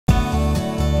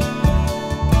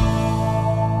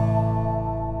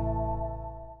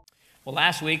Well,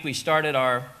 last week we started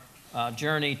our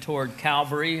journey toward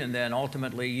Calvary and then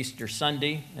ultimately Easter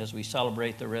Sunday as we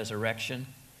celebrate the resurrection.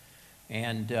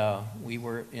 And we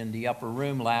were in the upper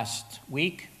room last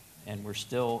week, and we're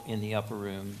still in the upper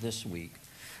room this week.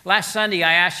 Last Sunday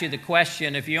I asked you the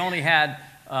question, if you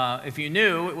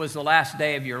knew it was the last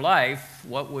day of your life,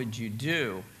 what would you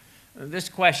do? This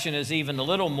question is even a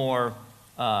little more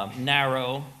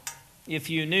narrow.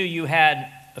 If you knew you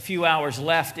had a few hours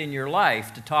left in your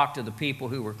life to talk to the people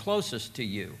who were closest to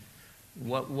you,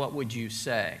 what would you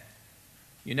say?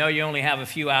 You know you only have a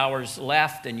few hours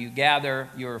left and you gather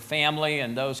your family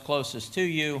and those closest to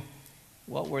you.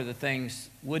 What would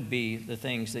be the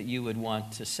things that you would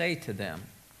want to say to them?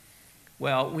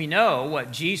 Well, we know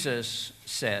what Jesus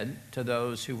said to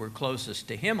those who were closest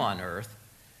to him on earth,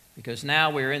 because now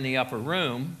we're in the upper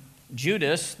room.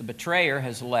 Judas, the betrayer,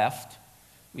 has left.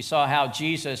 We saw how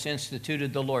Jesus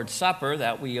instituted the Lord's Supper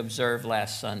that we observed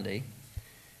last Sunday.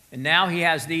 And now he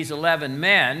has these 11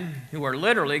 men who are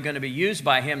literally going to be used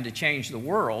by him to change the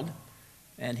world.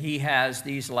 And he has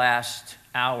these last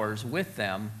hours with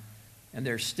them. And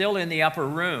they're still in the upper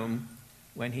room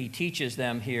when he teaches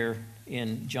them here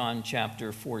in John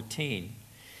chapter 14.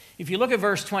 If you look at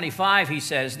verse 25, he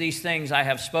says, "These things I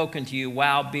have spoken to you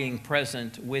while being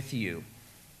present with you."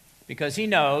 Because he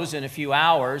knows in a few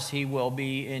hours he will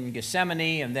be in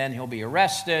Gethsemane and then he'll be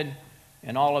arrested,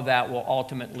 and all of that will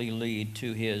ultimately lead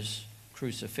to his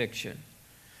crucifixion.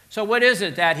 So what is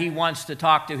it that he wants to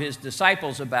talk to his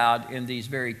disciples about in these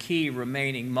very key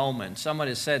remaining moments? Someone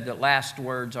has said that last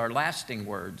words are lasting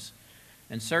words,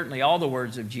 and certainly all the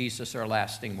words of Jesus are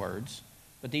lasting words,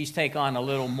 but these take on a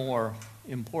little more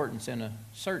importance in a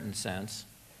certain sense.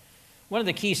 One of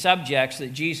the key subjects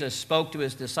that Jesus spoke to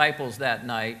his disciples that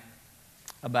night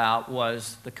about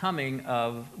was the coming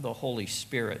of the Holy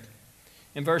Spirit.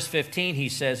 In verse 15, he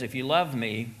says, "If you love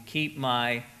me, keep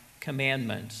my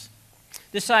commandments."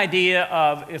 This idea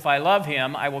of if I love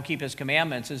him, I will keep his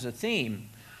commandments is a theme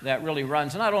that really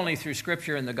runs not only through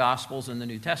Scripture in the Gospels and the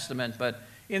New Testament, but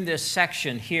in this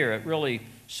section here. It really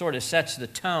sort of sets the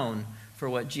tone for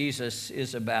what Jesus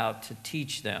is about to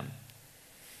teach them.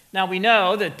 Now, we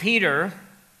know that Peter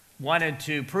wanted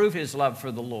to prove his love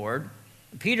for the Lord.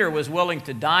 Peter was willing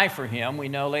to die for him. We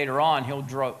know later on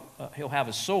he'll have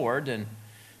a sword and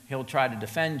he'll try to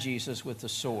defend Jesus with the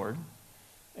sword.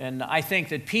 And I think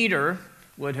that Peter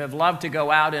would have loved to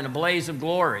go out in a blaze of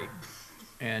glory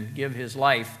and give his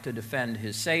life to defend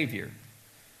his Savior.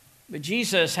 But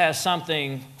Jesus has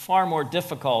something far more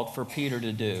difficult for Peter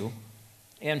to do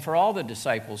and for all the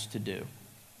disciples to do,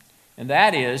 and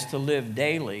that is to live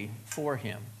daily for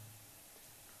him.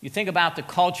 You think about the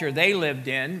culture they lived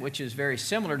in, which is very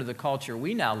similar to the culture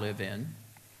we now live in.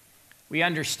 We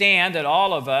understand that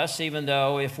all of us, even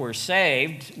though if we're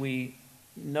saved, we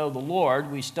know the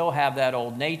Lord, we still have that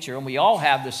old nature, and we all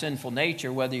have the sinful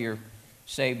nature, whether you're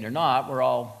saved or not. We're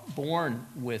all born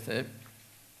with it.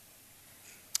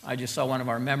 I just saw one of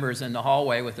our members in the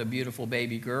hallway with a beautiful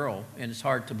baby girl, and it's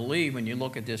hard to believe when you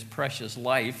look at this precious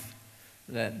life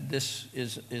that this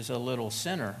is a little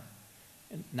sinner.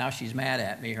 Now she's mad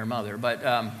at me, her mother, but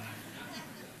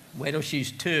wait till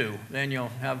she's 2, then you'll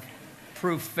have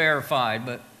proof verified.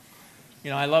 But,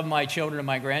 I love my children and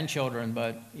my grandchildren,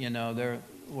 but,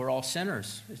 we're all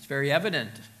sinners. It's very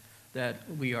evident that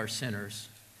we are sinners.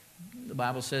 The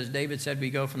Bible says, David said, we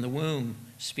go from the womb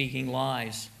speaking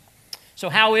lies. So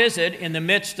how is it in the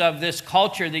midst of this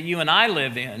culture that you and I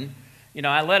live in,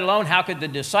 let alone how could the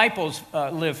disciples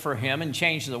live for him and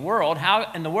change the world?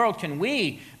 How in the world can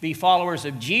we be followers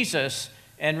of Jesus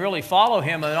and really follow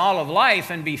him in all of life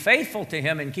and be faithful to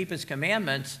him and keep his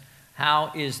commandments?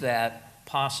 How is that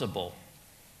possible?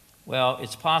 Well,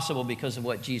 it's possible because of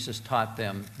what Jesus taught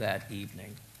them that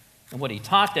evening. And what he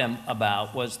taught them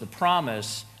about was the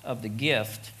promise of the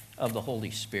gift of the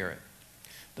Holy Spirit.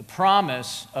 The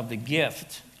promise of the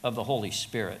gift of the Holy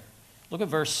Spirit. Look at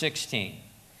verse 16.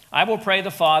 "I will pray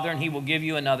the Father, and he will give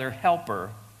you another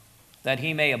helper, that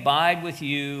he may abide with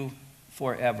you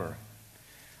forever."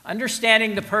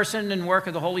 Understanding the person and work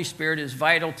of the Holy Spirit is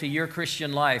vital to your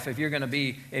Christian life if you're going to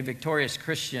be a victorious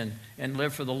Christian and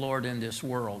live for the Lord in this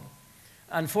world.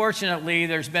 Unfortunately,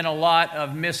 there's been a lot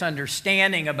of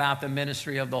misunderstanding about the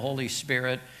ministry of the Holy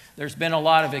Spirit. There's been a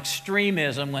lot of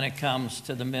extremism when it comes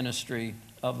to the ministry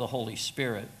of the Holy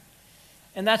Spirit.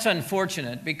 And that's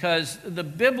unfortunate because the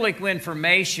biblical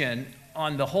information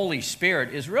on the Holy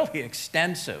Spirit is really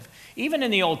extensive. Even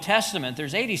in the Old Testament,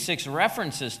 there's 86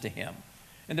 references to him.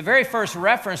 And the very first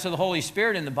reference to the Holy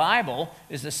Spirit in the Bible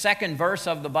is the second verse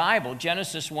of the Bible,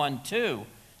 Genesis 1:2.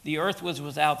 "The earth was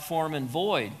without form and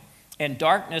void, and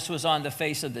darkness was on the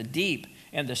face of the deep,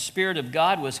 and the Spirit of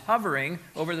God was hovering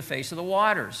over the face of the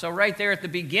waters. So right there at the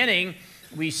beginning,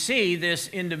 we see this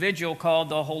individual called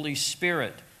the Holy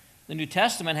Spirit. The New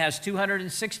Testament has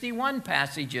 261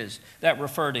 passages that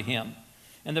refer to him.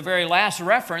 And the very last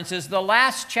reference is the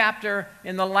last chapter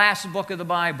in the last book of the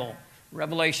Bible,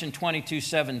 Revelation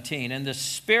 22:17. And the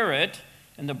Spirit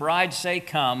and the bride say,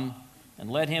 "Come,"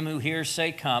 and let him who hears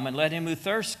say, "Come," and let him who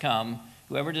thirsts come.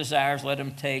 Whoever desires, let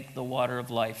him take the water of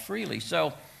life freely.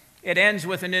 So it ends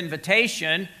with an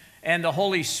invitation, and the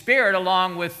Holy Spirit,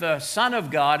 along with the Son of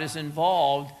God, is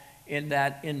involved in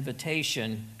that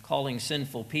invitation, calling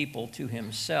sinful people to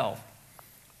himself.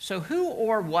 So who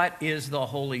or what is the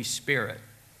Holy Spirit?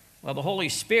 Well, the Holy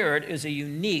Spirit is a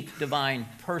unique divine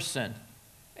person.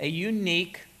 A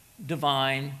unique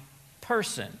divine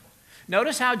person.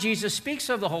 Notice how Jesus speaks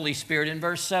of the Holy Spirit in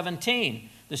verse 17.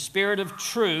 The Spirit of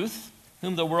truth,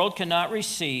 whom the world cannot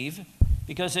receive,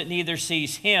 because it neither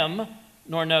sees him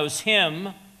nor knows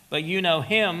him, but you know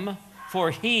him,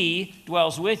 for he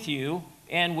dwells with you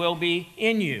and will be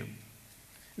in you.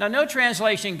 Now, no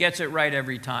translation gets it right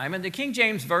every time, and the King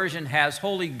James Version has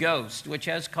Holy Ghost, which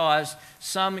has caused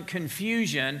some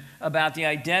confusion about the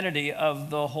identity of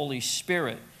the Holy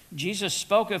Spirit. Jesus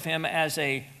spoke of him as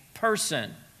a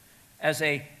person, as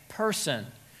a person.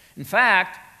 In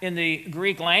fact, in the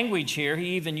Greek language here,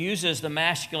 he even uses the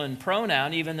masculine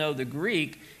pronoun, even though the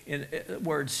Greek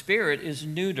word spirit is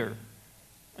neuter.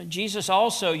 Jesus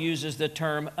also uses the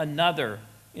term another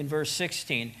in verse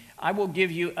 16. He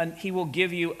will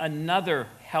give you another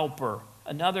helper,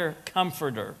 another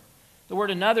comforter. The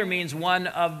word another means one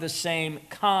of the same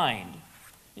kind.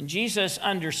 And Jesus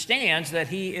understands that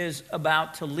he is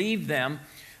about to leave them.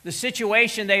 The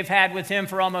situation they've had with him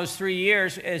for almost 3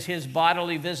 years as his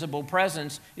bodily visible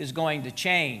presence is going to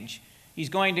change. He's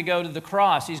going to go to the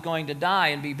cross. He's going to die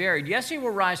and be buried. Yes, he will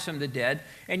rise from the dead.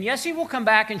 And yes, he will come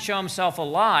back and show himself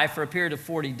alive for a period of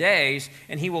 40 days.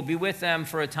 And he will be with them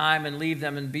for a time and leave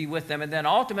them and be with them. And then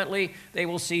ultimately, they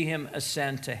will see him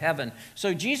ascend to heaven.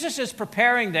 So Jesus is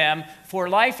preparing them for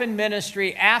life and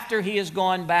ministry after he has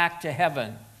gone back to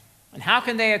heaven. And how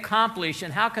can they accomplish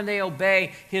and how can they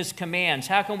obey his commands?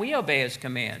 How can we obey his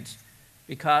commands?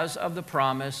 Because of the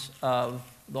promise of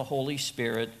the Holy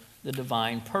Spirit, the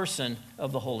divine person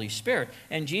of the Holy Spirit.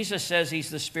 And Jesus says he's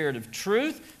the Spirit of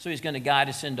truth, so he's going to guide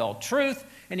us into all truth,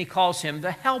 and he calls him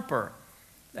the helper.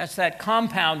 That's that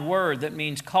compound word that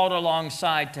means called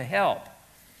alongside to help.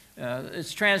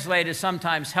 It's translated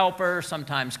sometimes helper,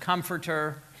 sometimes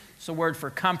comforter. It's a word for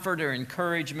comfort or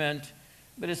encouragement.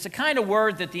 But it's the kind of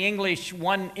word that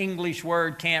one English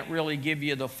word can't really give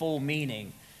you the full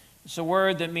meaning. It's a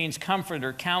word that means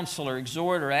comforter, counselor,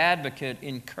 exhorter, advocate,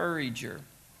 encourager.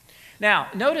 Now,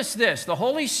 notice this. The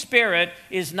Holy Spirit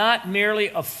is not merely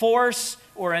a force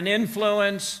or an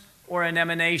influence or an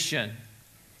emanation.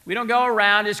 We don't go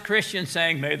around as Christians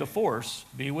saying, "May the force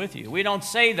be with you." We don't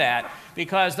say that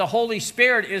because the Holy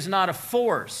Spirit is not a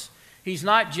force. He's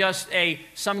not just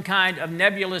some kind of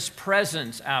nebulous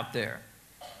presence out there.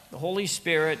 The Holy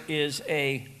Spirit is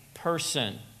a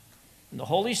person. And the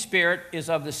Holy Spirit is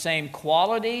of the same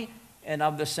quality and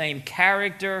of the same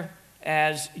character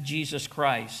as Jesus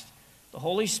Christ. The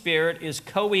Holy Spirit is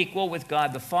co-equal with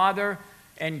God the Father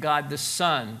and God the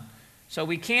Son. So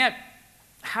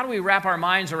how do we wrap our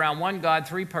minds around one God,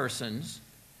 three persons?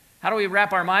 How do we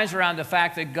wrap our minds around the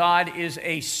fact that God is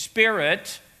a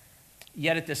spirit,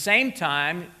 yet at the same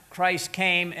time, Christ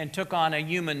came and took on a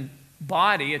human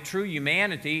body, a true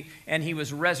humanity, and he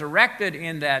was resurrected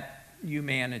in that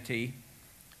humanity.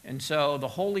 And so the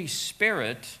Holy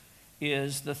Spirit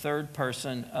is the third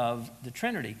person of the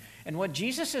Trinity. And what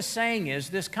Jesus is saying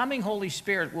is this coming Holy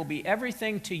Spirit will be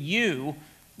everything to you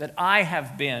that I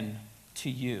have been to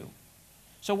you.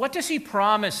 So what does he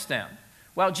promise them?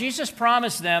 Well, Jesus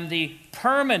promised them the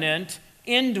permanent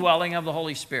indwelling of the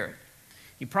Holy Spirit.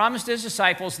 He promised his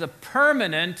disciples the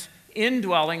permanent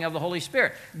indwelling of the Holy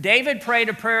Spirit. David prayed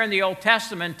a prayer in the Old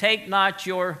Testament, "Take not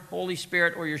your Holy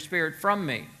Spirit or your Spirit from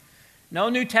me." No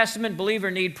New Testament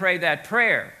believer need pray that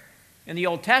prayer. In the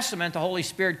Old Testament, the Holy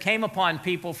Spirit came upon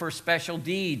people for special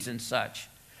deeds and such.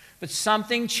 But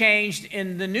something changed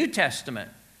in the New Testament.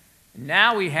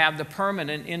 Now we have the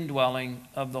permanent indwelling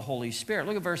of the Holy Spirit.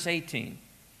 Look at verse 18.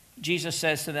 Jesus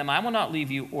says to them, "I will not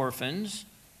leave you orphans.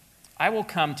 I will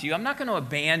come to you." I'm not going to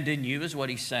abandon you, is what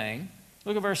he's saying.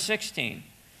 Look at verse 16.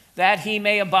 "That he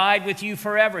may abide with you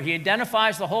forever." He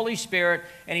identifies the Holy Spirit,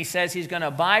 and he says he's going to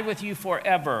abide with you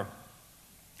forever.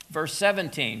 Verse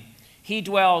 17. "He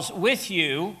dwells with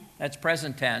you." That's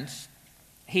present tense.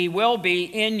 "He will be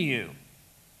in you."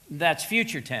 That's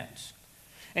future tense.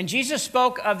 And Jesus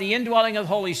spoke of the indwelling of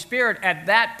the Holy Spirit at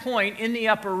that point in the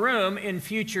upper room in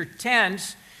future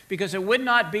tense, because it would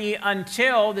not be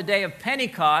until the day of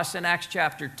Pentecost in Acts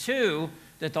chapter 2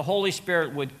 that the Holy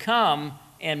Spirit would come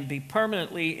and be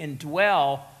permanently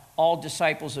indwell all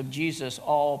disciples of Jesus,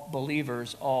 all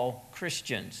believers, all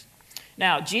Christians.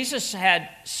 Now, Jesus had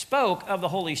spoke of the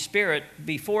Holy Spirit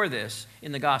before this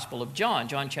in the Gospel of John,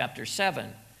 John chapter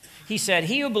 7. He said,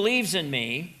 "He who believes in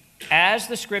me, as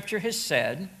the Scripture has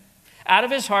said, out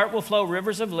of his heart will flow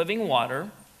rivers of living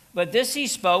water. But this he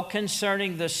spoke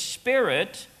concerning the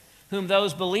Spirit, whom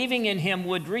those believing in him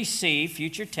would receive,"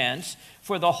 future tense,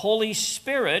 "for the Holy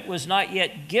Spirit was not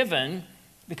yet given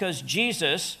because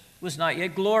Jesus was not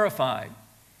yet glorified."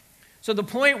 So the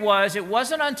point was, it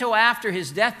wasn't until after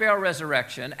his death, burial,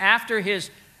 resurrection, after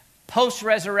his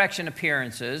post-resurrection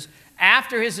appearances,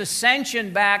 after his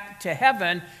ascension back to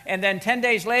heaven, and then 10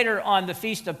 days later on the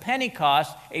Feast of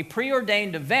Pentecost, a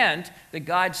preordained event, that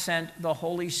God sent the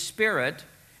Holy Spirit.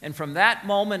 And from that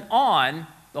moment on,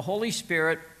 the Holy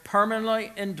Spirit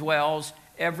permanently indwells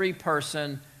every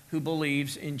person who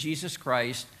believes in Jesus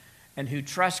Christ and who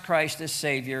trusts Christ as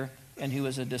Savior and who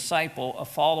is a disciple, a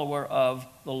follower of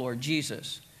the Lord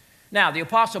Jesus. Now, the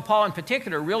Apostle Paul in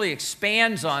particular really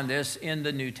expands on this in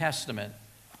the New Testament,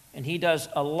 and he does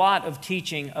a lot of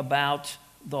teaching about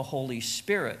the Holy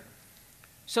Spirit.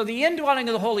 So the indwelling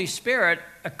of the Holy Spirit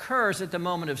occurs at the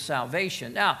moment of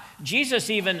salvation. Now, Jesus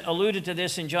even alluded to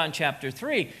this in John chapter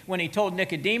 3 when he told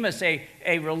Nicodemus,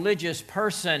 a religious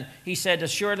person, he said,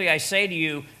 "Assuredly I say to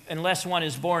you, unless one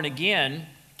is born again,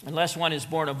 unless one is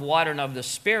born of water and of the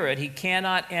Spirit, he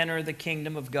cannot enter the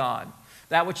kingdom of God.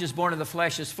 That which is born of the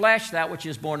flesh is flesh. That which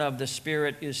is born of the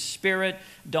Spirit is spirit.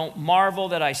 Don't marvel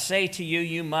that I say to you,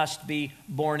 you must be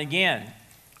born again."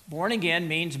 Born again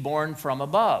means born from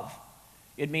above.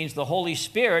 It means the Holy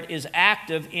Spirit is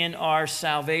active in our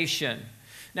salvation.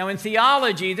 Now, in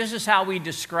theology, this is how we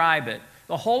describe it.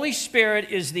 The Holy Spirit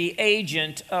is the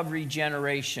agent of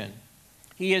regeneration.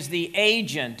 He is the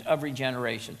agent of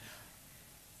regeneration.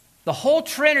 The whole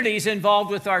Trinity is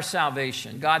involved with our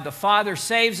salvation. God the Father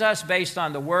saves us based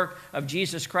on the work of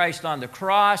Jesus Christ on the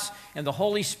cross, and the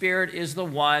Holy Spirit is the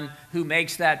one who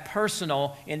makes that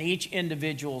personal in each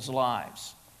individual's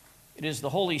lives. It is the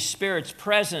Holy Spirit's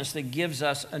presence that gives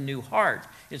us a new heart.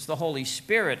 It's the Holy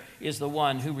Spirit is the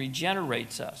one who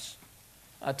regenerates us.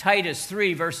 Titus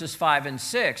 3, verses 5 and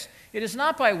 6. "It is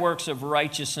not by works of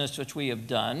righteousness which we have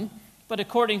done, but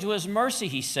according to his mercy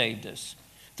he saved us,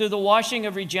 through the washing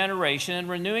of regeneration and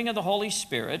renewing of the Holy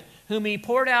Spirit, whom he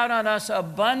poured out on us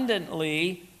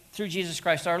abundantly through Jesus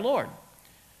Christ our Lord."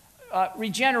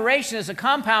 Regeneration is a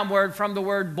compound word from the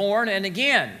word born and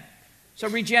again. So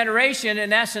regeneration,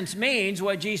 in essence, means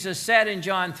what Jesus said in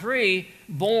John 3,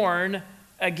 born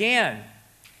again.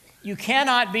 You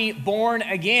cannot be born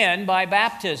again by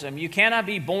baptism. You cannot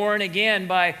be born again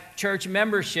by church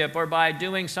membership or by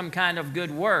doing some kind of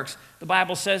good works. The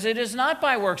Bible says it is not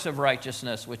by works of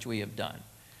righteousness which we have done.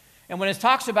 And when it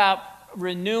talks about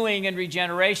renewing and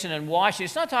regeneration and washing,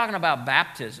 it's not talking about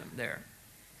baptism there.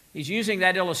 He's using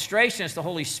that illustration. It's the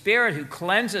Holy Spirit who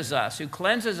cleanses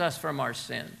us from our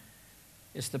sin.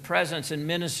 It's the presence and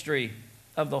ministry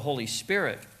of the Holy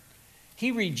Spirit.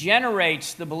 He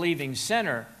regenerates the believing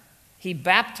sinner. He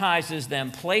baptizes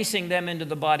them, placing them into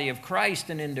the body of Christ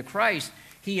and into Christ.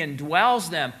 He indwells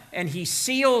them and he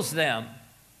seals them.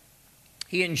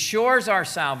 He ensures our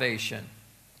salvation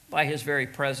by his very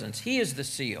presence. He is the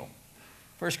seal.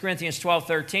 1 Corinthians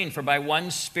 12:13, "For by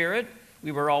one Spirit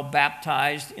we were all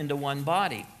baptized into one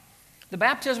body." The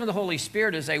baptism of the Holy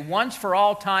Spirit is a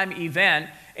once-for-all-time event,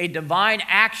 a divine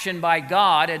action by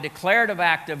God, a declarative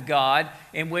act of God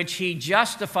in which he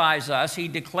justifies us, he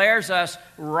declares us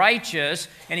righteous,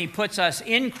 and he puts us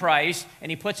in Christ,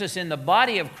 and he puts us in the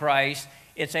body of Christ.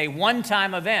 It's a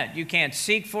one-time event. You can't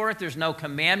seek for it. There's no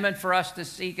commandment for us to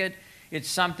seek it. It's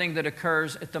something that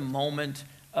occurs at the moment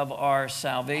of our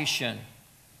salvation.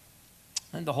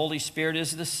 And the Holy Spirit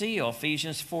is the seal.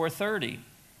 Ephesians 4:30.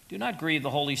 "Do not grieve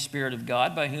the Holy Spirit of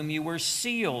God, by whom you were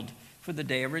sealed for the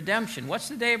day of redemption." What's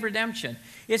the day of redemption?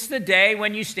 It's the day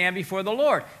when you stand before the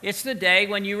Lord. It's the day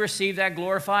when you receive that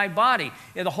glorified body.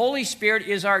 And the Holy Spirit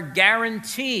is our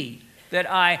guarantee that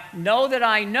I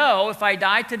know if I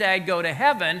die today, I'd go to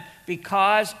heaven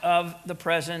because of the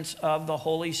presence of the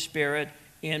Holy Spirit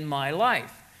in my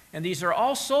life. And these are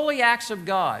all solely acts of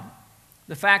God.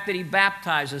 The fact that he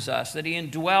baptizes us, that he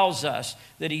indwells us,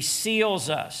 that he seals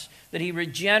us, that he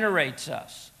regenerates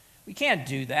us. We can't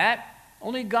do that.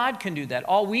 Only God can do that.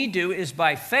 All we do is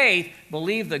by faith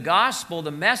believe the gospel,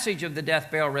 the message of the death,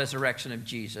 burial, resurrection of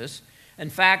Jesus, In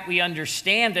fact, we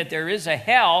understand that there is a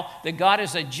hell, that God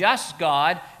is a just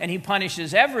God, and he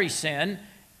punishes every sin.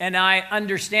 And I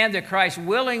understand that Christ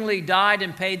willingly died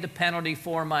and paid the penalty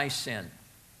for my sin.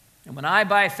 And when I,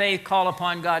 by faith, call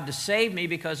upon God to save me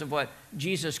because of what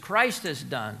Jesus Christ has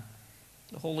done,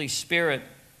 the Holy Spirit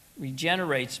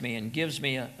regenerates me and gives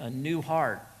me a new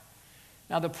heart.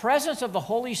 Now, the presence of the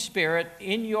Holy Spirit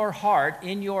in your heart,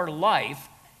 in your life,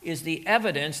 is the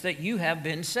evidence that you have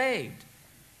been saved.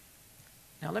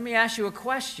 Now, let me ask you a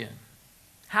question.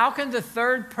 How can the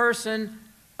third person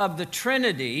of the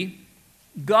Trinity,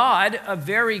 God, a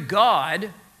very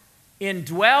God,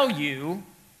 indwell you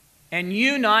and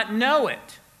you not know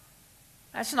it?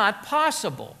 That's not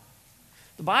possible.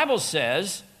 The Bible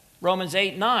says, Romans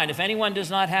 8:9, if anyone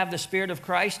does not have the Spirit of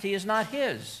Christ, he is not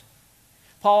his.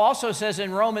 Paul also says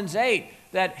in Romans 8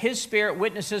 that his Spirit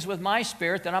witnesses with my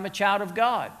spirit that I'm a child of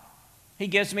God. He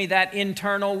gives me that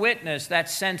internal witness, that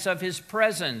sense of his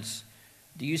presence.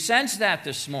 Do you sense that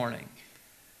this morning?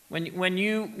 When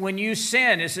you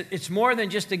sin, it's more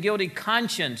than just a guilty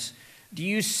conscience. Do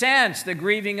you sense the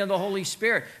grieving of the Holy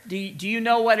Spirit? Do you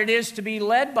know what it is to be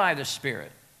led by the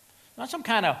Spirit? Not some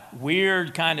kind of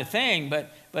weird kind of thing,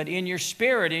 but in your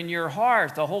spirit, in your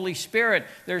heart, the Holy Spirit,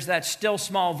 there's that still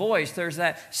small voice. There's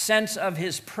that sense of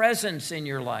his presence in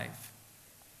your life.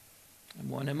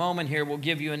 And in a moment here, we'll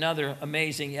give you another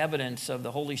amazing evidence of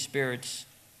the Holy Spirit's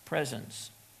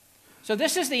presence. So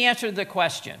this is the answer to the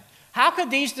question. How could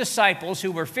these disciples,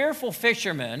 who were fearful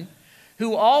fishermen,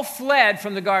 who all fled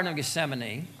from the Garden of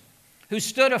Gethsemane, who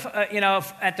stood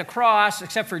at the cross,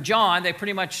 except for John, they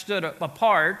pretty much stood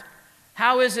apart,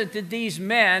 how is it that these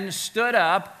men stood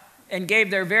up and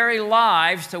gave their very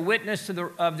lives to witness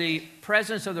of the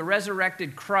presence of the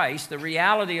resurrected Christ, the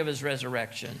reality of his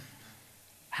resurrection?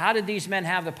 How did these men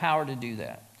have the power to do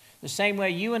that? The same way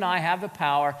you and I have the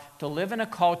power to live in a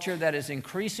culture that is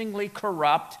increasingly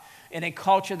corrupt, in a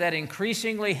culture that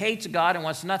increasingly hates God and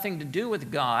wants nothing to do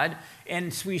with God,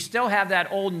 and we still have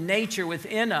that old nature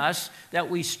within us that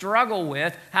we struggle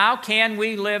with. How can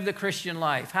we live the Christian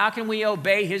life? How can we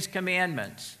obey his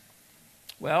commandments?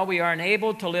 Well, we are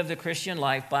enabled to live the Christian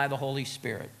life by the Holy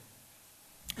Spirit.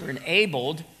 We're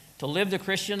enabled to live the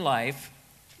Christian life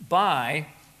by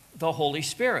the Holy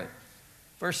Spirit.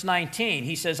 Verse 19,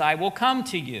 he says, I will come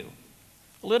to you.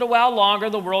 A little while longer,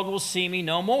 the world will see me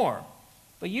no more.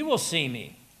 But you will see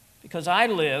me. Because I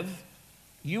live,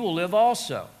 you will live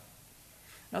also.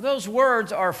 Now, those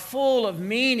words are full of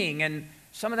meaning, and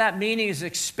some of that meaning is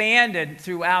expanded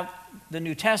throughout the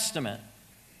New Testament.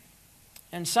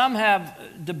 And some have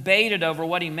debated over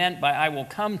what he meant by I will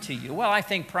come to you. Well, I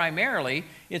think primarily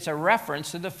it's a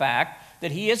reference to the fact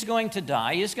that he is going to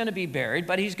die, he is going to be buried,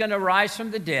 but he's going to rise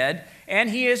from the dead, and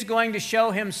he is going to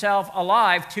show himself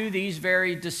alive to these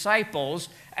very disciples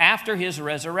after his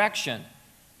resurrection.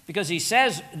 Because he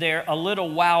says there, a little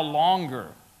while longer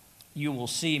you will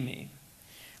see me.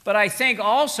 But I think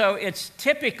also it's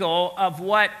typical of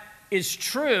what is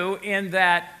true in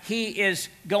that he is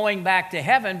going back to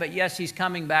heaven, but yes, he's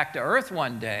coming back to earth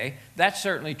one day. That's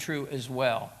certainly true as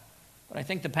well. But I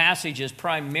think the passage is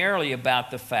primarily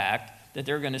about the fact that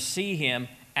they're going to see him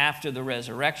after the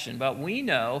resurrection. But we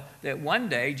know that one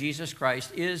day Jesus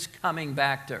Christ is coming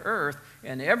back to earth,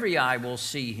 and every eye will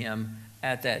see him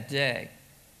at that day.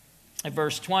 At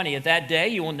verse 20, at that day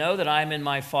you will know that I am in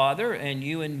my Father, and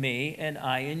you in me, and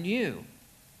I in you.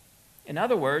 In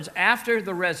other words, after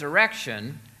the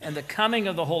resurrection and the coming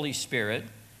of the Holy Spirit,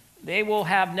 they will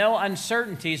have no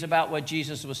uncertainties about what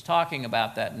Jesus was talking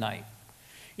about that night.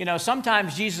 You know,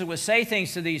 sometimes Jesus would say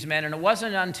things to these men, and it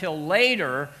wasn't until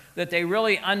later that they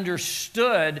really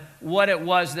understood what it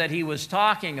was that he was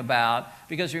talking about.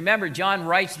 Because remember, John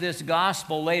writes this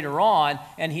gospel later on,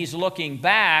 and he's looking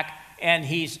back, and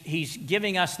he's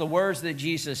giving us the words that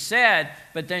Jesus said.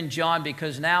 But then John,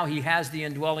 because now he has the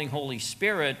indwelling Holy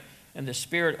Spirit, and the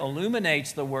Spirit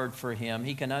illuminates the word for him,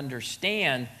 he can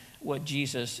understand what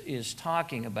Jesus is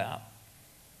talking about.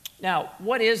 Now,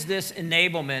 what is this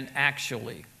enablement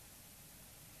actually?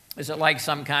 Is it like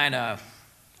some kind of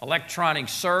electronic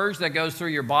surge that goes through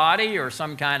your body, or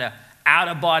some kind of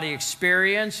out-of-body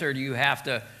experience, or do you have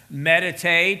to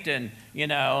meditate and,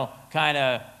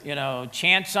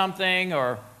 chant something,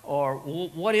 or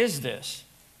what is this?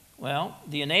 Well,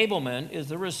 the enablement is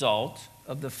the result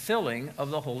of the filling of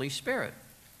the Holy Spirit.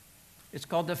 It's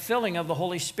called the filling of the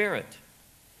Holy Spirit.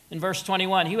 In verse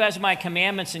 21, he who has my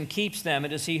commandments and keeps them,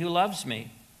 it is he who loves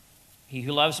me. He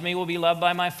who loves me will be loved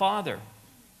by my Father,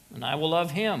 and I will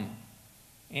love him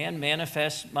and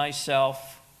manifest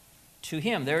myself to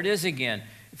him. There it is again.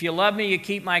 If you love me, you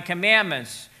keep my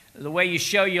commandments. The way you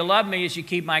show you love me is you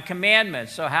keep my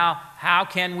commandments. So how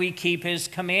can we keep his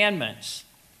commandments?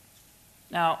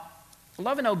 Now,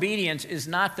 love and obedience is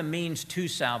not the means to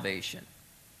salvation.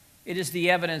 It is the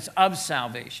evidence of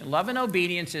salvation. Love and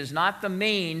obedience is not the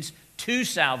means to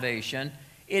salvation.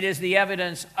 It is the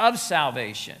evidence of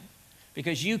salvation.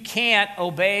 Because you can't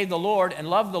obey the Lord and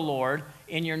love the Lord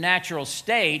in your natural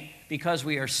state because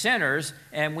we are sinners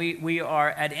and we are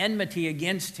at enmity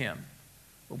against him.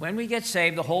 But when we get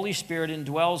saved, the Holy Spirit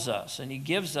indwells us, and he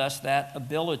gives us that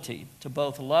ability to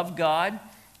both love God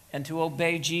and to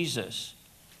obey Jesus.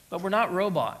 But we're not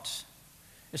robots.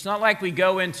 It's not like we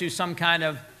go into some kind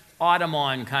of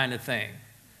automaton kind of thing.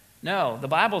 No, the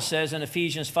Bible says in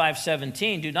Ephesians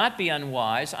 5:17, do not be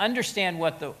unwise, understand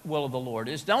what the will of the Lord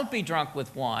is. Don't be drunk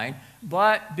with wine,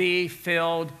 but be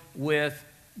filled with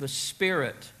the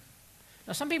Spirit.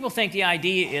 Now, some people think the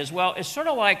idea is, well, it's sort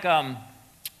of like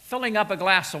filling up a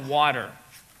glass of water.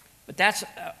 But that's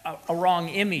a wrong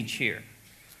image here.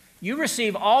 You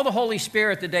receive all the Holy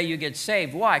Spirit the day you get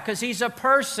saved. Why? Because he's a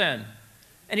person,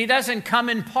 and he doesn't come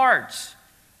in parts.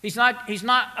 He's not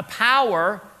a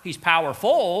power. He's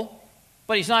powerful,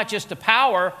 but he's not just a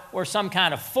power or some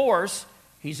kind of force.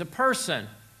 He's a person.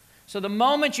 So the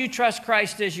moment you trust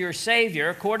Christ as your Savior,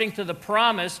 according to the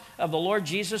promise of the Lord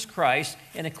Jesus Christ,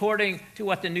 and according to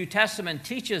what the New Testament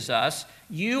teaches us,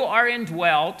 you are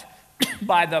indwelt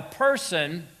by the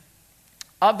person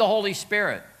of the Holy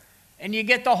Spirit. And you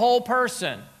get the whole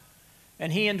person.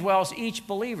 And he indwells each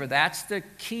believer. That's the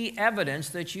key evidence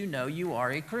that you know you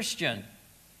are a Christian.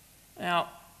 Now,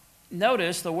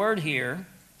 notice the word here,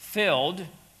 filled.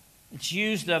 It's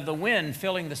used of the wind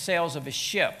filling the sails of a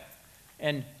ship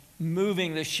and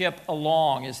moving the ship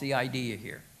along is the idea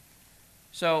here.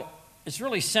 So it's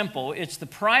really simple. It's the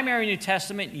primary New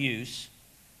Testament use,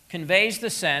 conveys the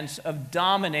sense of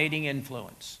dominating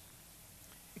influence.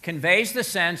 It conveys the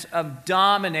sense of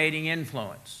dominating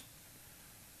influence.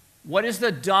 What is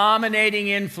the dominating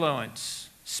influence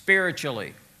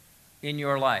spiritually in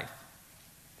your life?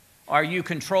 Are you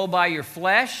controlled by your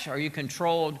flesh? Are you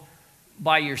controlled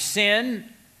by your sin?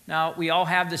 Now, we all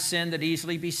have the sin that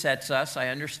easily besets us. I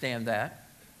understand that.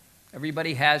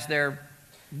 Everybody has their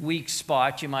weak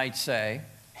spot, you might say.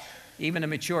 Even a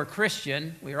mature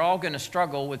Christian, we're all going to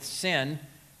struggle with sin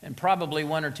and probably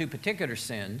one or two particular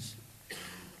sins.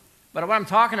 But what I'm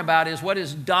talking about is what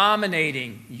is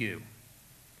dominating you.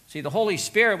 See, the Holy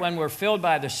Spirit, when we're filled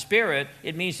by the Spirit,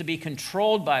 it means to be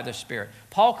controlled by the Spirit.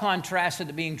 Paul contrasted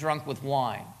to being drunk with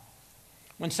wine.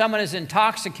 When someone is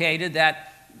intoxicated,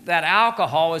 that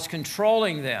alcohol is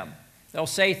controlling them. They'll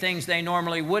say things they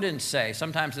normally wouldn't say.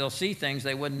 Sometimes they'll see things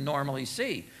they wouldn't normally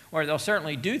see. Or they'll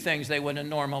certainly do things they wouldn't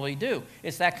normally do.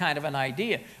 It's that kind of an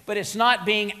idea. But it's not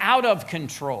being out of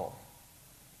control.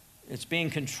 It's being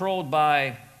controlled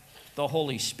by the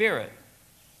Holy Spirit.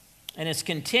 And it's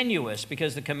continuous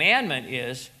because the commandment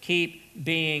is keep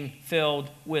being filled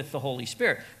with the Holy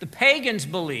Spirit. The pagans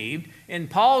believed in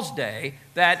Paul's day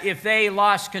that if they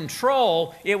lost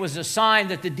control, it was a sign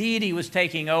that the deity was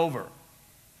taking over.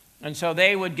 And so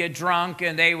they would get drunk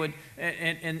and they would,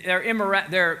 and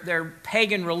their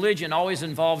pagan religion always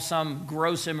involved some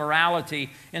gross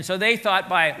immorality. And so they thought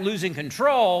by losing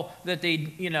control that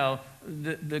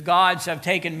the gods have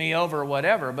taken me over or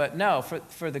whatever. But no,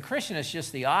 for the Christian, it's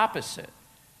just the opposite.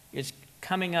 It's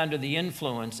coming under the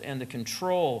influence and the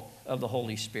control of the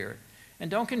Holy Spirit.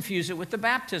 And don't confuse it with the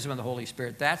baptism of the Holy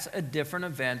Spirit. That's a different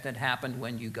event that happened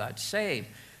when you got saved.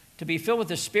 To be filled with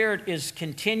the Spirit is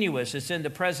continuous. It's in the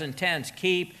present tense.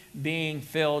 Keep being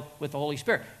filled with the Holy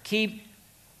Spirit. Keep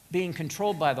being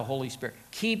controlled by the Holy Spirit.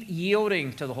 Keep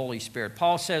yielding to the Holy Spirit.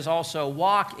 Paul says also,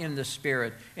 walk in the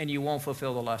Spirit and you won't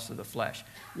fulfill the lust of the flesh.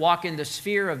 Walk in the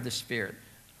sphere of the Spirit.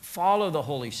 Follow the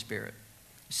Holy Spirit.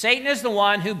 Satan is the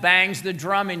one who bangs the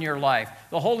drum in your life.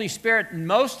 The Holy Spirit,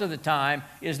 most of the time,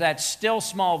 is that still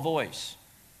small voice.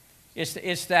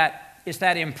 It's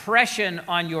that impression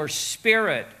on your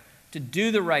spirit to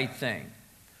do the right thing,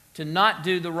 to not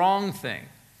do the wrong thing.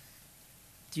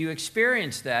 Do you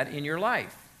experience that in your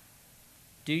life?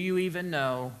 Do you even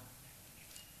know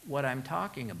what I'm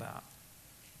talking about?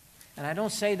 And I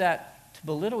don't say that to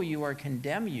belittle you or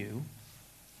condemn you.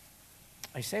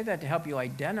 I say that to help you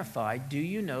identify, do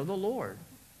you know the Lord?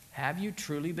 Have you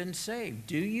truly been saved?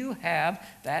 Do you have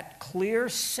that clear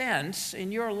sense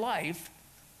in your life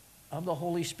of the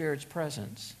Holy Spirit's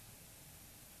presence?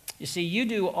 You see,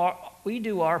 we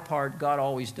do our part, God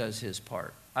always does his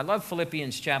part. I love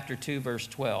Philippians chapter 2, verse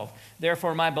 12.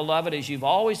 Therefore, my beloved, as you've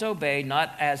always obeyed,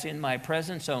 not as in my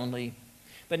presence only,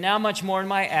 but now much more in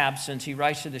my absence, he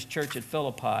writes to this church at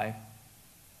Philippi,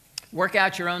 Work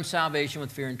out your own salvation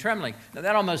with fear and trembling. Now,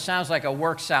 that almost sounds like a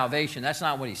work salvation. That's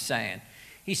not what he's saying.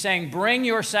 He's saying bring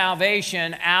your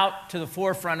salvation out to the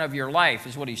forefront of your life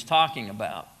is what he's talking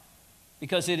about.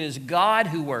 Because it is God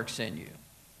who works in you,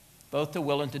 both to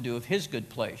will and to do of his good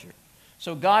pleasure.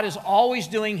 So God is always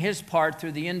doing his part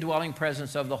through the indwelling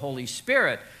presence of the Holy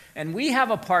Spirit. And we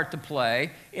have a part to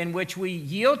play in which we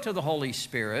yield to the Holy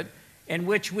Spirit, in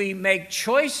which we make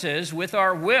choices with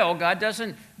our will. God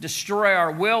doesn't destroy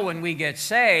our will when we get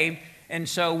saved, and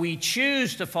so we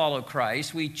choose to follow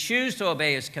Christ. We choose to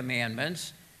obey his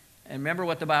commandments. And remember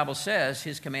what the Bible says,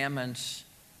 his commandments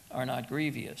are not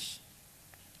grievous.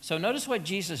 So notice what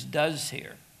Jesus does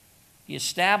here. He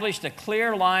established a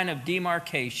clear line of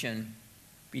demarcation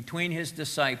between his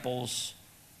disciples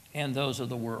and those of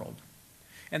the world.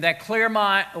 And that clear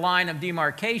line of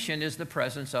demarcation is the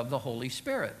presence of the Holy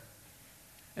Spirit.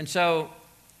 And so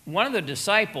one of the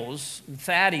disciples,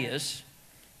 Thaddeus,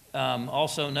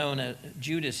 also known as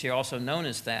Judas here, also known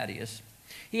as Thaddeus,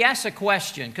 he asks a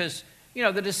question because,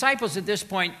 the disciples at this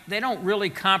point, they don't really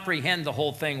comprehend the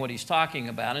whole thing, what he's talking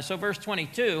about. And so verse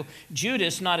 22,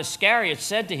 Judas, not Iscariot,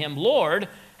 said to him, Lord,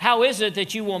 how is it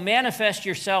that you will manifest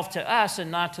yourself to us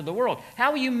and not to the world?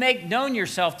 How will you make known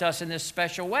yourself to us in this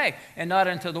special way and not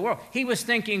unto the world? He was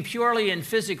thinking purely in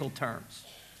physical terms.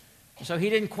 So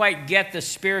he didn't quite get the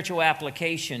spiritual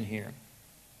application here.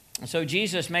 And so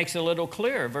Jesus makes it a little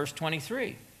clearer, verse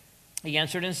 23. He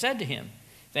answered and said to him,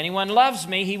 if anyone loves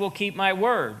me, he will keep my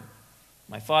word.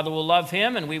 My Father will love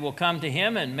him, and we will come to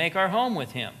him and make our home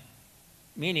with him,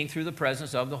 meaning through the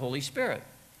presence of the Holy Spirit.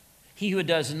 He who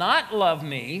does not love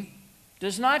me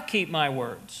does not keep my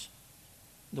words.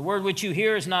 The word which you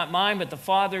hear is not mine, but the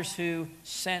Father's who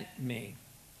sent me.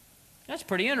 That's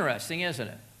pretty interesting, isn't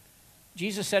it?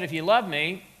 Jesus said, if you love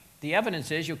me, the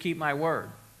evidence is you'll keep my word.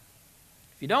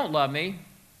 If you don't love me,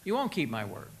 you won't keep my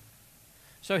word.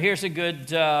 So here's a good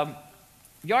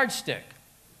yardstick.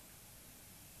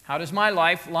 How does my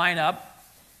life line up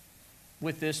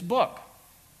with this book?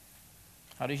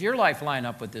 How does your life line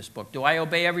up with this book? Do I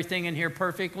obey everything in here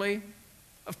perfectly?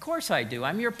 Of course I do.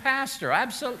 I'm your pastor.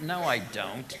 Absolutely. No, I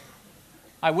don't.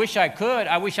 I wish I could.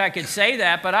 I wish I could say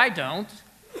that, but I don't.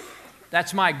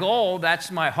 That's my goal.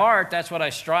 That's my heart. That's what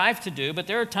I strive to do. But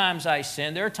there are times I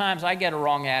sin. There are times I get a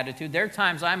wrong attitude. There are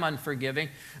times I'm unforgiving.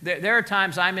 There are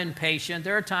times I'm impatient.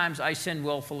 There are times I sin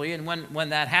willfully. And when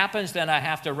that happens, then I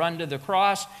have to run to the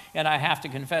cross and I have to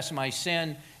confess my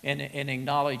sin and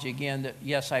acknowledge again that,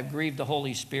 yes, I've grieved the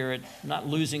Holy Spirit. I'm not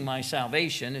losing my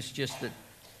salvation. It's just that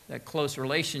that close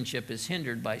relationship is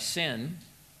hindered by sin.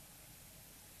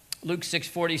 Luke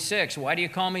 6:46, why do you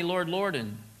call me Lord, Lord,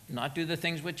 and not do the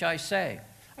things which I say?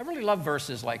 I really love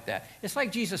verses like that. It's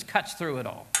like Jesus cuts through it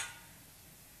all. He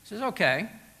says, okay,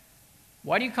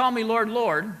 why do you call me Lord,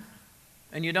 Lord,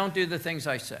 and you don't do the things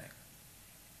I say?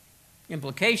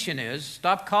 Implication is,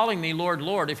 stop calling me Lord,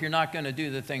 Lord if you're not going to do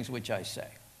the things which I say.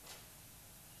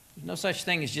 There's no such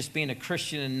thing as just being a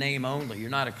Christian in name only. You're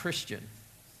not a Christian.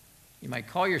 You might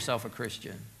call yourself a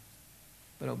Christian,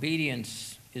 but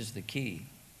obedience is the key.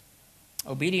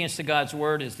 Obedience to God's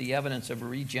word is the evidence of a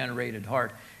regenerated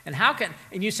heart. And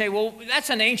you say, well,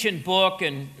 that's an ancient book,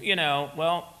 and,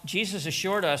 well, Jesus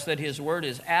assured us that his word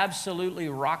is absolutely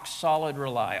rock solid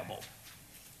reliable.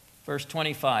 Verse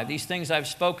 25, these things I've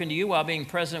spoken to you while being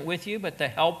present with you, but the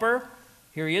helper,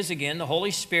 here he is again, the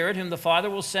Holy Spirit, whom the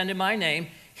Father will send in my name,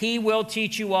 he will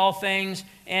teach you all things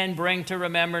and bring to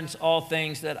remembrance all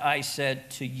things that I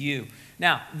said to you.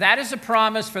 Now, that is a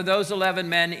promise for those 11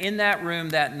 men in that room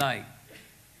that night.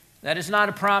 That is not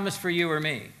a promise for you or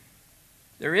me.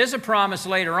 There is a promise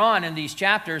later on in these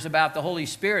chapters about the Holy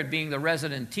Spirit being the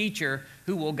resident teacher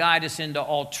who will guide us into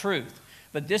all truth.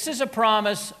 But this is a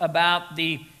promise about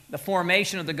the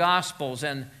formation of the Gospels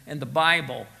and the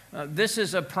Bible. This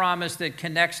is a promise that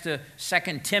connects to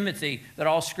 2 Timothy, that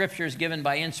all Scripture is given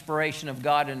by inspiration of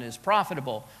God and is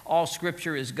profitable. All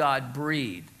Scripture is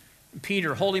God-breathed.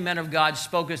 Peter, holy men of God,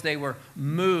 spoke as they were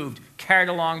moved, carried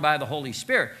along by the Holy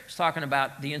Spirit. He's talking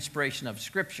about the inspiration of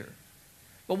Scripture.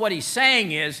 But what he's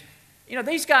saying is,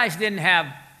 these guys didn't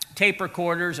have tape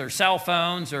recorders or cell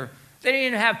phones, or they didn't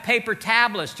even have paper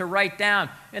tablets to write down.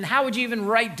 And how would you even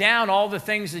write down all the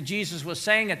things that Jesus was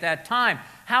saying at that time?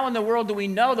 How in the world do we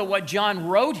know that what John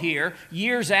wrote here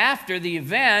years after the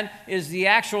event is the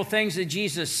actual things that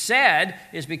Jesus said?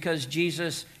 Is because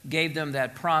Jesus gave them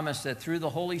that promise that through the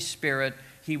Holy Spirit,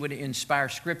 he would inspire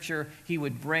Scripture. He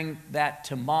would bring that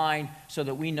to mind so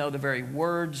that we know the very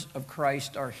words of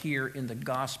Christ are here in the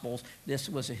Gospels. This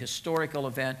was a historical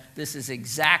event. This is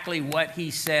exactly what he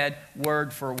said,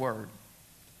 word for word,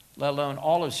 let alone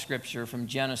all of Scripture from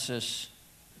Genesis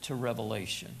to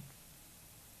Revelation.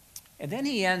 And then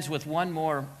he ends with one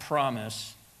more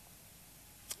promise,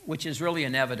 which is really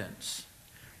an evidence.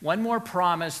 One more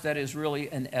promise that is really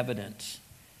an evidence.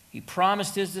 He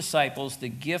promised his disciples the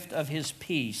gift of his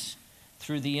peace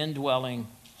through the indwelling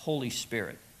Holy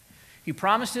Spirit. He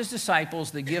promised his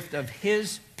disciples the gift of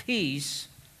his peace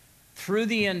through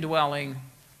the indwelling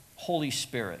Holy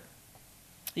Spirit.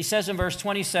 He says in verse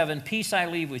 27, "Peace I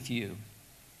leave with you.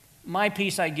 My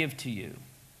peace I give to you.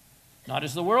 Not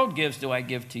as the world gives do I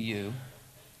give to you.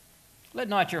 Let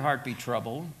not your heart be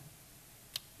troubled,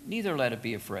 neither let it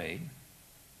be afraid."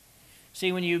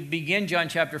 See, when you begin John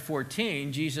chapter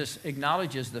 14, Jesus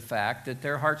acknowledges the fact that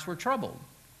their hearts were troubled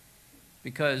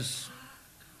because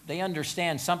they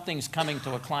understand something's coming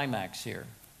to a climax here.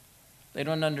 They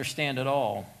don't understand at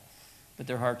all, but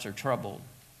their hearts are troubled.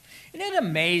 Isn't it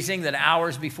amazing that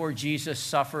hours before Jesus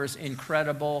suffers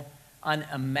incredible,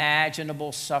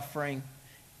 unimaginable suffering,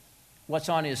 what's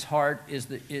on his heart is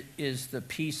the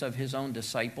peace of his own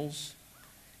disciples?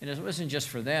 And it wasn't just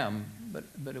for them,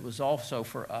 but it was also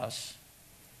for us.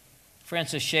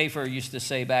 Francis Schaeffer used to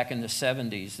say back in the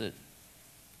 70s that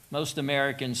most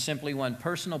Americans simply want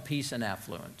personal peace and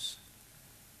affluence.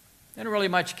 They don't really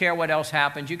much care what else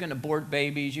happens. You can abort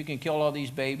babies. You can kill all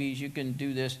these babies. You can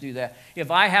do this, do that.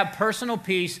 If I have personal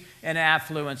peace and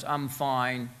affluence, I'm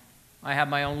fine. I have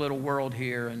my own little world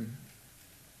here. And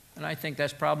I think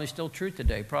that's probably still true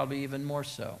today, probably even more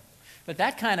so. But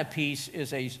that kind of peace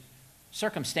is a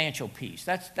circumstantial peace.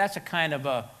 That's a kind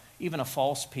of even a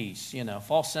false peace,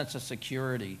 false sense of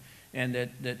security, and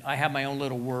that I have my own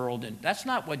little world. And that's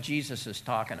not what Jesus is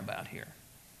talking about here.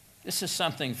 This is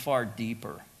something far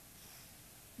deeper.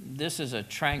 This is a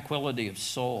tranquility of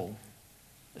soul,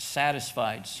 a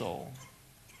satisfied soul.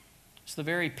 It's the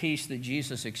very peace that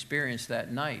Jesus experienced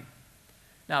that night.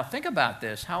 Now, think about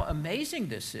this, how amazing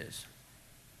this is.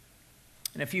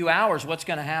 In a few hours, what's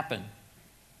going to happen?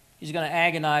 He's going to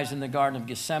agonize in the Garden of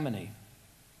Gethsemane.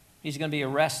 He's going to be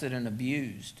arrested and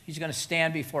abused. He's going to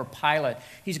stand before Pilate.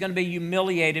 He's going to be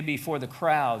humiliated before the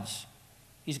crowds.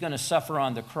 He's going to suffer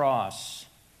on the cross.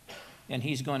 And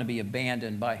he's going to be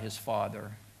abandoned by his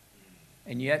Father.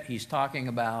 And yet he's talking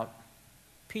about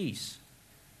peace.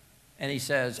 And he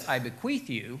says, "I bequeath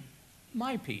you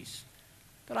my peace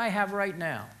that I have right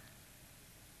now."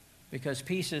 Because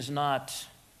peace is not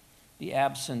the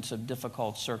absence of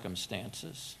difficult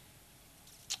circumstances.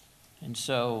 And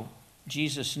so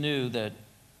Jesus knew that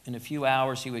in a few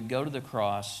hours he would go to the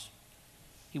cross.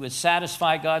 He would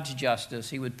satisfy God's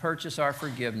justice. He would purchase our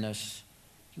forgiveness.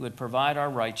 He would provide our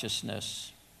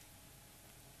righteousness.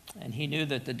 And he knew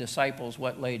that the disciples,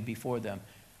 what laid before them.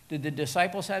 Did the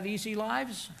disciples have easy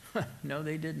lives? No,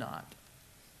 they did not.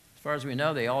 As far as we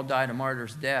know, they all died a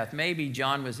martyr's death. Maybe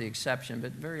John was the exception,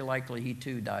 but very likely he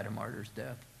too died a martyr's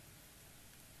death.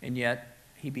 And yet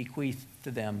he bequeathed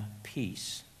to them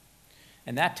peace.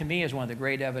 And that, to me, is one of the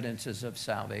great evidences of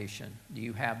salvation. Do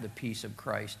you have the peace of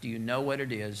Christ? Do you know what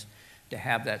it is to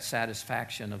have that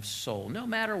satisfaction of soul? No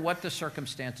matter what the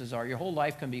circumstances are, your whole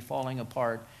life can be falling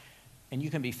apart, and you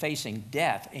can be facing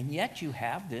death, and yet you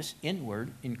have this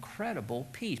inward, incredible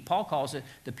peace. Paul calls it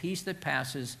the peace that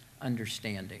passes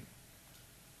understanding.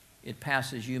 It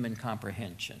passes human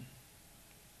comprehension.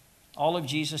 All of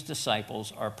Jesus'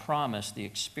 disciples are promised the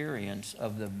experience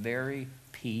of the very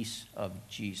peace of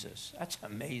Jesus. That's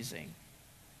amazing.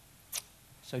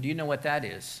 So do you know what that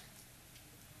is?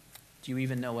 Do you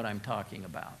even know what I'm talking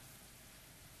about?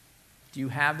 Do you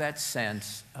have that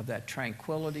sense of that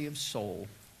tranquility of soul?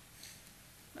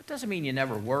 That doesn't mean you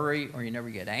never worry or you never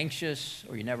get anxious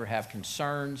or you never have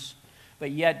concerns,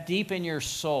 but yet deep in your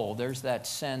soul there's that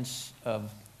sense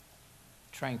of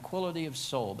tranquility of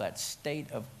soul, that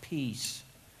state of peace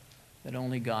that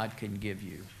only God can give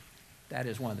you. That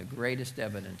is one of the greatest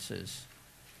evidences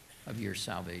of your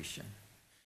salvation.